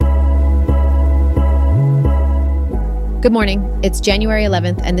Good morning. It's January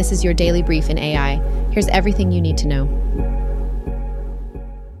 11th, and this is your daily brief in AI. Here's everything you need to know.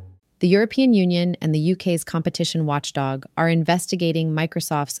 The European Union and the UK's competition watchdog are investigating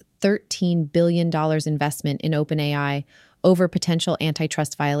Microsoft's $13 billion investment in OpenAI over potential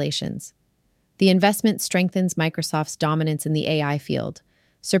antitrust violations. The investment strengthens Microsoft's dominance in the AI field,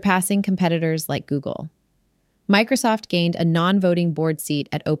 surpassing competitors like Google. Microsoft gained a non-voting board seat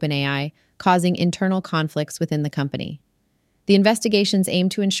at OpenAI, causing internal conflicts within the company. The investigations aim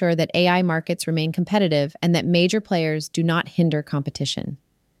to ensure that AI markets remain competitive and that major players do not hinder competition.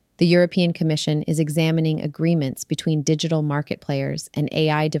 The European Commission is examining agreements between digital market players and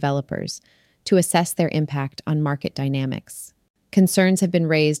AI developers to assess their impact on market dynamics. Concerns have been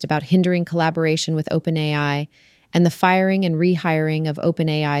raised about hindering collaboration with OpenAI and the firing and rehiring of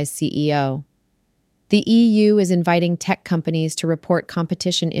OpenAI's CEO. The EU is inviting tech companies to report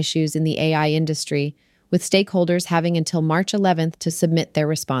competition issues in the AI industry, with stakeholders having until March 11th to submit their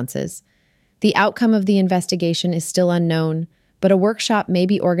responses. The outcome of the investigation is still unknown, but a workshop may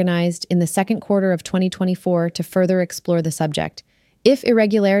be organized in the second quarter of 2024 to further explore the subject. If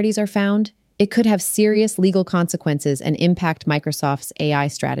irregularities are found, it could have serious legal consequences and impact Microsoft's AI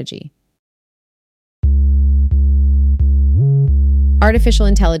strategy. Artificial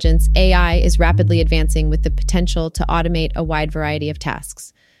intelligence, AI, is rapidly advancing with the potential to automate a wide variety of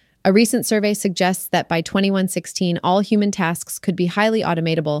tasks. A recent survey suggests that by 2116, all human tasks could be highly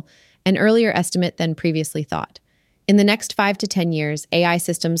automatable, an earlier estimate than previously thought. In the next 5 to 10 years, AI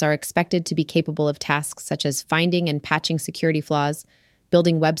systems are expected to be capable of tasks such as finding and patching security flaws,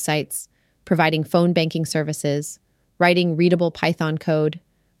 building websites, providing phone banking services, writing readable Python code,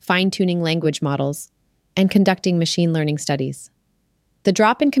 fine-tuning language models, and conducting machine learning studies. The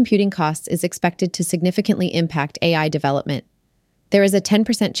drop in computing costs is expected to significantly impact AI development. There is a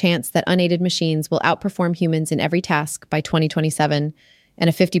 10% chance that unaided machines will outperform humans in every task by 2027 and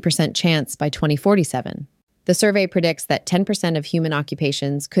a 50% chance by 2047. The survey predicts that 10% of human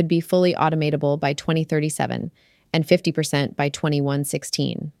occupations could be fully automatable by 2037 and 50% by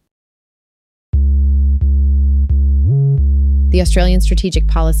 2116. The Australian Strategic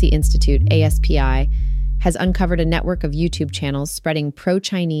Policy Institute, ASPI, has uncovered a network of YouTube channels spreading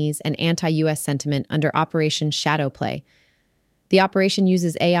pro-Chinese and anti-US sentiment under Operation Shadowplay. The operation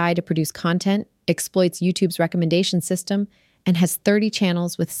uses AI to produce content, exploits YouTube's recommendation system, and has 30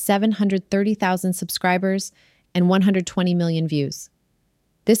 channels with 730,000 subscribers and 120 million views.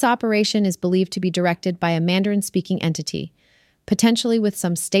 This operation is believed to be directed by a Mandarin-speaking entity, potentially with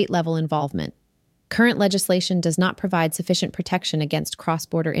some state-level involvement. Current legislation does not provide sufficient protection against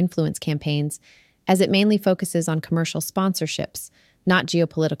cross-border influence campaigns, as it mainly focuses on commercial sponsorships, not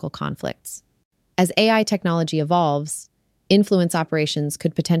geopolitical conflicts. As AI technology evolves, influence operations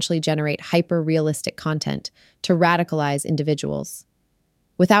could potentially generate hyper-realistic content to radicalize individuals.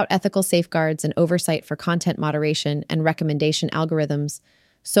 Without ethical safeguards and oversight for content moderation and recommendation algorithms,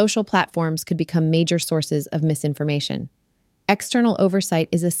 social platforms could become major sources of misinformation. External oversight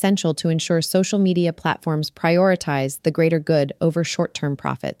is essential to ensure social media platforms prioritize the greater good over short-term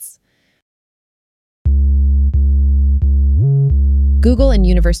profits. Google and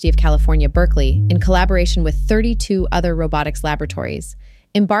University of California, Berkeley, in collaboration with 32 other robotics laboratories,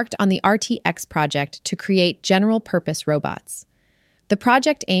 embarked on the RTX project to create general-purpose robots. The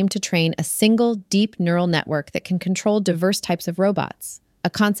project aimed to train a single, deep neural network that can control diverse types of robots,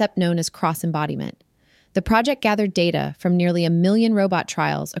 a concept known as cross-embodiment. The project gathered data from nearly 1 million robot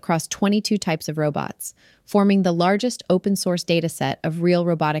trials across 22 types of robots, forming the largest open-source dataset of real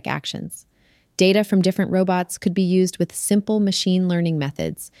robotic actions. Data from different robots could be used with simple machine learning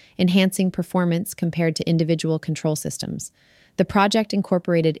methods, enhancing performance compared to individual control systems. The project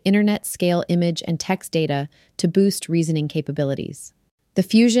incorporated internet-scale image and text data to boost reasoning capabilities. The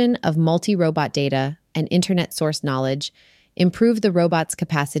fusion of multi-robot data and internet-source knowledge improved the robot's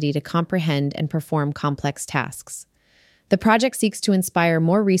capacity to comprehend and perform complex tasks. The project seeks to inspire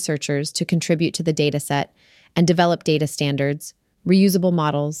more researchers to contribute to the dataset and develop data standards, reusable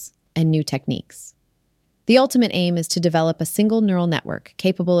models, and new techniques. The ultimate aim is to develop a single neural network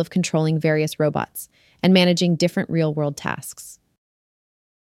capable of controlling various robots and managing different real-world tasks.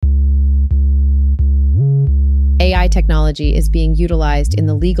 AI technology is being utilized in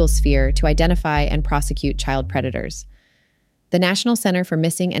the legal sphere to identify and prosecute child predators. The National Center for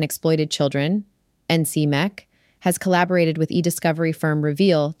Missing and Exploited Children, NCMEC, has collaborated with e-discovery firm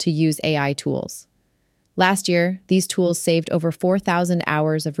Reveal to use AI tools. Last year, these tools saved over 4,000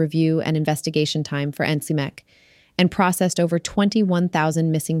 hours of review and investigation time for NCMEC and processed over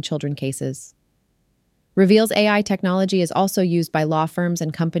 21,000 missing children cases. Reveal's AI technology is also used by law firms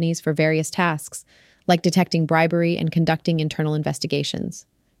and companies for various tasks, like detecting bribery and conducting internal investigations.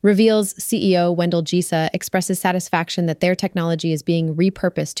 Reveal's CEO, Wendell Gisa, expresses satisfaction that their technology is being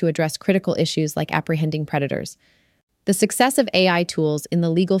repurposed to address critical issues like apprehending predators. The success of AI tools in the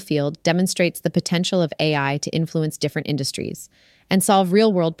legal field demonstrates the potential of AI to influence different industries and solve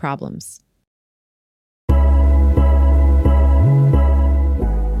real-world problems.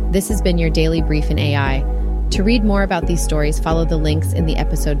 This has been your Daily Brief in AI. To read more about these stories, follow the links in the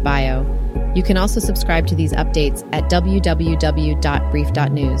episode bio. You can also subscribe to these updates at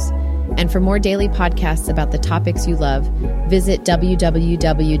www.brief.news. And for more daily podcasts about the topics you love, visit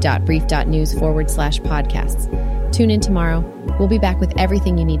www.brief.news/podcasts. Tune in tomorrow. We'll be back with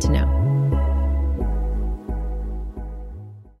everything you need to know.